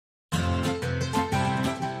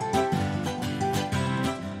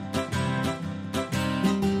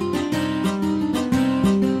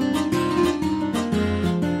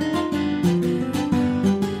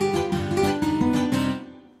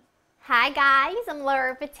guys, I'm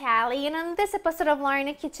Vitale, and on this episode of Laura in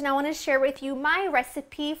the Kitchen, I want to share with you my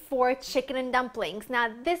recipe for chicken and dumplings.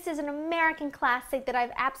 Now, this is an American classic that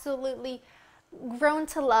I've absolutely grown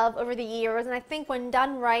to love over the years, and I think when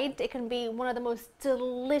done right, it can be one of the most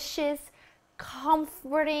delicious,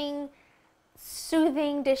 comforting,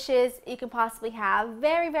 soothing dishes you can possibly have.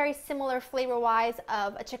 Very, very similar flavor-wise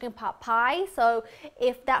of a chicken pot pie. So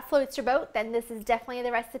if that floats your boat, then this is definitely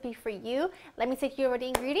the recipe for you. Let me take you over the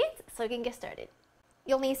ingredients so we can get started.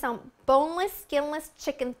 You'll need some boneless, skinless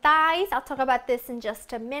chicken thighs. I'll talk about this in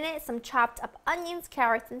just a minute. Some chopped up onions,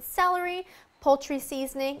 carrots, and celery. Poultry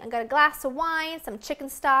seasoning. I got a glass of wine, some chicken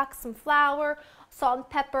stock, some flour, salt and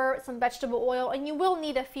pepper, some vegetable oil, and you will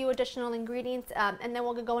need a few additional ingredients, and then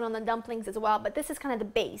we'll get going on the dumplings as well, but this is kind of the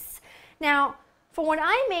base. Now, for when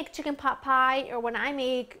I make chicken pot pie or when I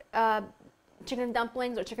make chicken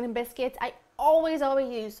dumplings or chicken and biscuits, I always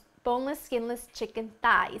use boneless, skinless chicken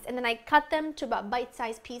thighs, and then I cut them to about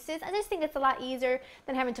bite-sized pieces. I just think it's a lot easier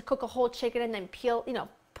than having to cook a whole chicken and then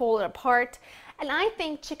pull it apart. And I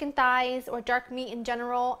think chicken thighs or dark meat in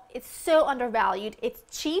general, it's so undervalued. It's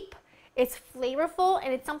cheap, it's flavorful,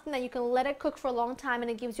 and it's something that you can let it cook for a long time and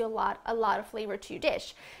it gives you a lot of flavor to your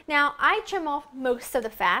dish. Now, I trim off most of the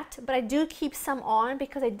fat, but I do keep some on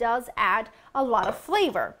because it does add a lot of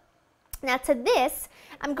flavor. Now to this,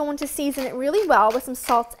 I'm going to season it really well with some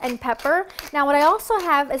salt and pepper. Now what I also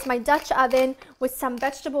have is my Dutch oven with some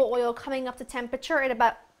vegetable oil coming up to temperature at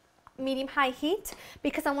about medium-high heat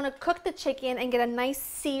because I want to cook the chicken and get a nice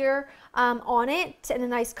sear on it and a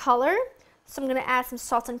nice color. So I'm going to add some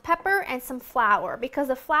salt and pepper and some flour because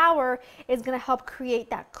the flour is going to help create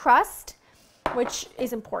that crust, which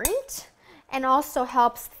is important, and also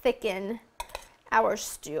helps thicken our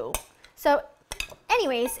stew. So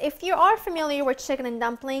anyways, if you are familiar with chicken and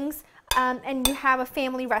dumplings, and you have a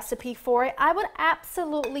family recipe for it, I would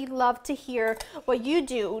absolutely love to hear what you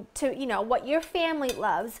do to, what your family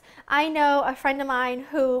loves. I know a friend of mine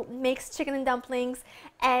who makes chicken and dumplings,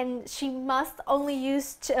 and she must only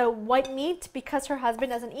use white meat because her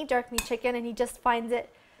husband doesn't eat dark meat chicken and he just finds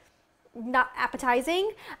it not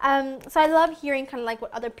appetizing. So I love hearing kind of like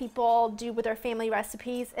what other people do with their family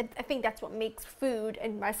recipes, and I think that's what makes food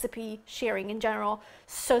and recipe sharing in general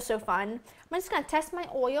so fun. I'm just going to test my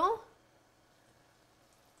oil.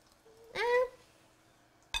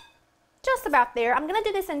 Just about there. I'm going to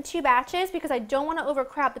do this in 2 batches because I don't want to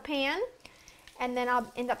overcrowd the pan, and then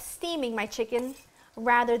I'll end up steaming my chicken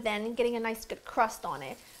rather than getting a nice good crust on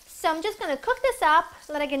it. So I'm just going to cook this up,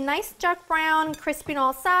 let it get nice dark brown, crispy on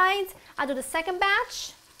all sides. I'll do the second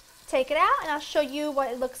batch, take it out, and I'll show you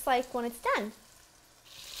what it looks like when it's done.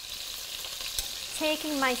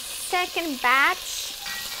 Taking my second batch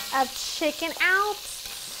of chicken out.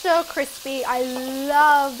 So crispy. I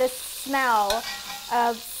love the smell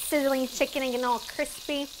of sizzling chicken and getting all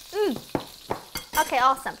crispy. Okay,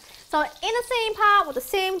 awesome. So in the same pot with the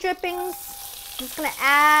same drippings, I'm just going to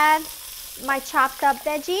add my chopped up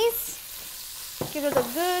veggies. Give it a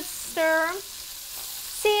good stir.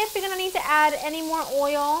 See if you're going to need to add any more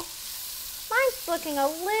oil. Mine's looking a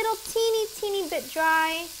little teeny bit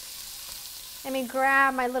dry. Let me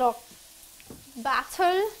grab my little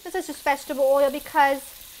bottle. This is just vegetable oil because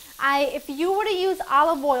if you were to use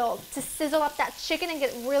olive oil to sizzle up that chicken and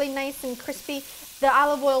get really nice and crispy, the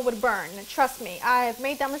olive oil would burn. Trust me, I've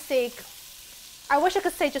made that mistake. I wish I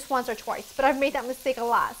could say just once or twice, but I've made that mistake a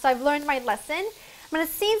lot. So I've learned my lesson. I'm going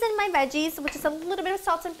to season my veggies with just a little bit of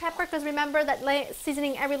salt and pepper because remember that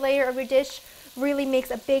seasoning every layer of your dish really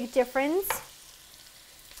makes a big difference.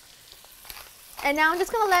 And now I'm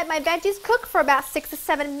just going to let my veggies cook for about 6 to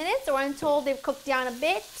 7 minutes or until they've cooked down a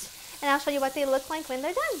bit. And I'll show you what they look like when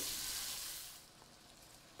they're done.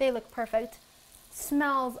 They look perfect.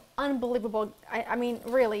 Smells unbelievable. I mean,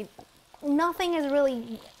 really, nothing is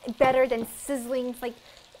really better than sizzling like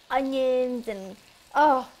onions and,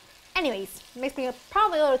 anyways, makes me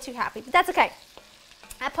probably a little too happy, but that's okay.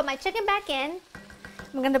 I put my chicken back in.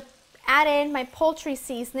 I'm going to add in my poultry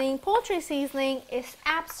seasoning. Poultry seasoning is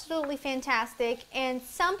absolutely fantastic, and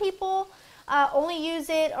some people only use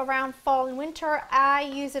it around fall and winter. I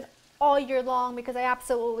use it all year long because I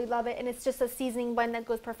absolutely love it, and it's just a seasoning blend that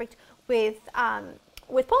goes perfect with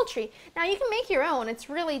poultry. Now you can make your own. It's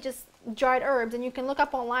really just dried herbs, and you can look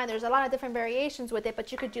up online. There's a lot of different variations with it,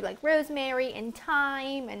 but you could do like rosemary and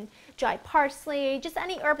thyme and dried parsley, just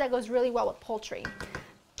any herb that goes really well with poultry.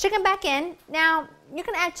 Chicken back in. Now you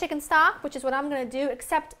can add chicken stock, which is what I'm going to do,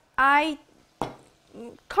 except I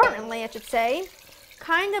currently, I should say,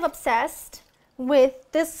 kind of obsessed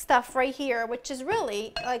with this stuff right here, which is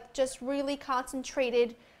really like just really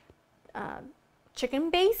concentrated chicken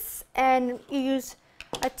base, and you use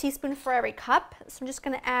a teaspoon for every cup. So I'm just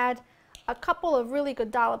going to add a couple of really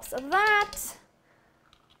good dollops of that.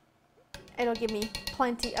 It'll give me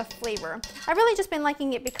plenty of flavor. I've really just been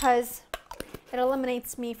liking it because it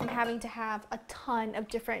eliminates me from having to have a ton of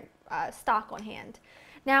different stock on hand.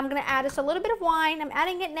 Now I'm going to add just a little bit of wine. I'm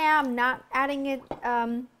adding it now. I'm not adding it,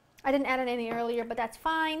 I didn't add it any earlier, but that's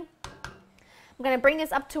fine. I'm going to bring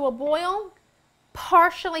this up to a boil,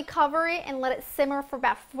 partially cover it, and let it simmer for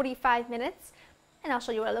about 45 minutes. And I'll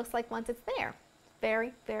show you what it looks like once it's there.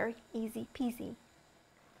 Very, very easy peasy.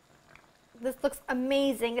 This looks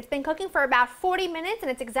amazing. It's been cooking for about 40 minutes and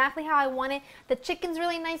it's exactly how I want it. The chicken's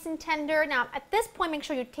really nice and tender. Now at this point, make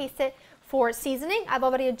sure you taste it for seasoning. I've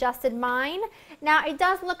already adjusted mine. Now it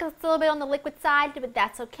does look a little bit on the liquid side, but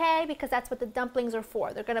that's okay because that's what the dumplings are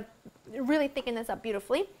for. They're gonna really thicken this up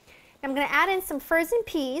beautifully. I'm gonna add in some frozen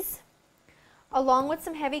peas along with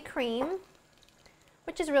some heavy cream,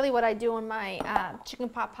 which is really what I do on my chicken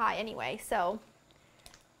pot pie anyway. So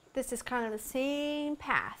this is kind of the same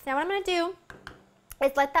path. Now what I'm going to do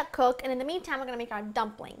is let that cook, and in the meantime we're going to make our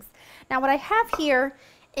dumplings. Now what I have here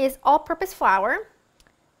is all-purpose flour,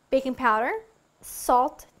 baking powder,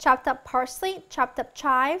 salt, chopped up parsley, chopped up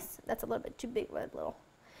chives. That's a little bit too big, but a little.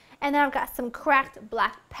 And then I've got some cracked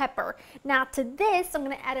black pepper. Now to this I'm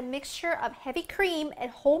going to add a mixture of heavy cream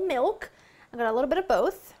and whole milk. I've got a little bit of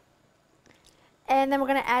both. And then we're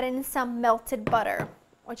going to add in some melted butter,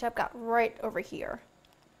 which I've got right over here.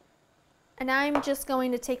 And I'm just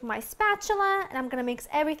going to take my spatula and I'm going to mix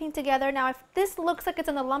everything together. Now if this looks like it's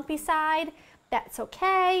on the lumpy side, that's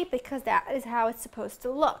okay because that is how it's supposed to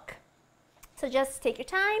look. So just take your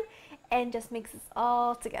time and just mix this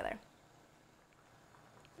all together.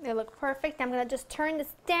 They look perfect. I'm going to just turn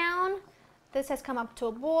this down. This has come up to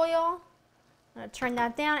a boil. I'm going to turn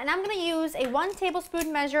that down and I'm going to use a 1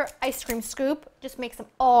 tablespoon measure ice cream scoop. Just makes them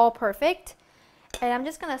all perfect. And I'm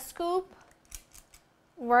just going to scoop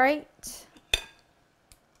right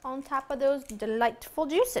on top of those delightful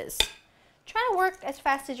juices. Try to work as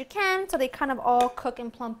fast as you can so they kind of all cook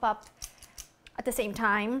and plump up at the same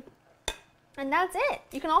time. And that's it.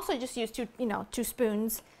 You can also just use two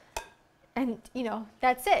spoons and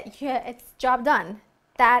that's it. Yeah, it's job done.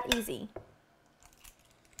 That easy.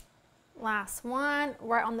 Last one,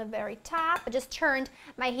 right on the very top. I just turned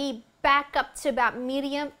my heat back up to about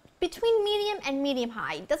medium, between medium and medium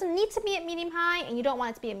high. It doesn't need to be at medium high and you don't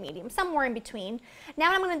want it to be a medium, somewhere in between. Now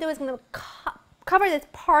what I'm going to do is I'm going to cover this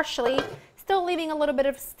partially, still leaving a little bit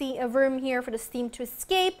of room here for the steam to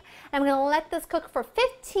escape. I'm going to let this cook for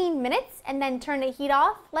 15 minutes and then turn the heat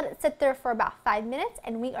off, let it sit there for about 5 minutes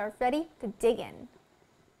and we are ready to dig in.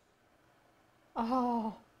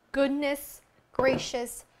 Oh, goodness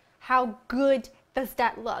gracious, how good does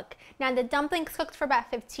that look? Now the dumplings cooked for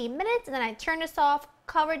about 15 minutes and then I turned this off,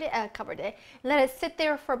 covered it, let it sit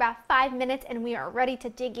there for about 5 minutes and we are ready to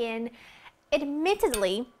dig in.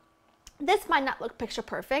 Admittedly, this might not look picture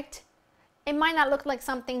perfect. It might not look like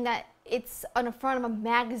something that it's on the front of a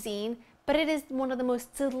magazine, but it is one of the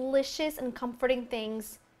most delicious and comforting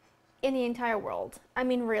things in the entire world. I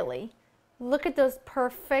mean, really. Look at those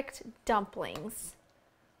perfect dumplings.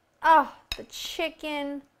 Oh, the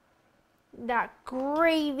chicken, that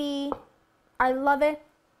gravy. I love it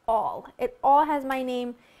all. It all has my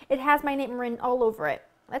name. It has my name written all over it.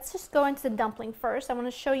 Let's just go into the dumpling first. I want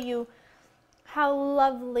to show you how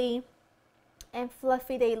lovely and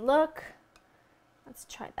fluffy they look. Let's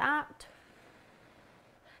try that.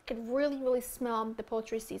 I can really, really smell the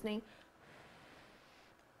poultry seasoning.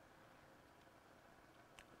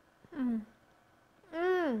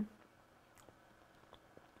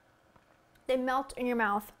 They melt in your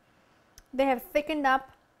mouth. They have thickened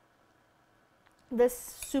up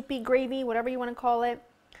this soupy gravy, whatever you want to call it,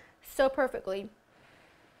 so perfectly.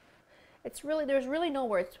 It's really, there's really no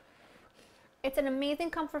words. It's an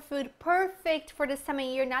amazing comfort food, perfect for this time of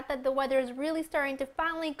year. Not that the weather is really starting to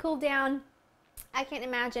finally cool down. I can't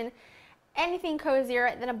imagine anything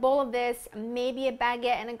cozier than a bowl of this, maybe a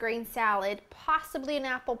baguette and a grain salad, possibly an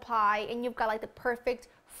apple pie, and you've got like the perfect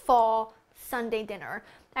fall Sunday dinner.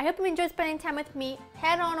 I hope you enjoyed spending time with me.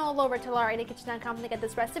 Head on all over to laurainthekitchen.com to get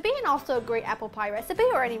this recipe and also a great apple pie recipe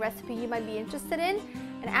or any recipe you might be interested in.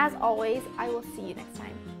 And as always, I will see you next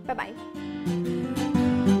time. Bye-bye.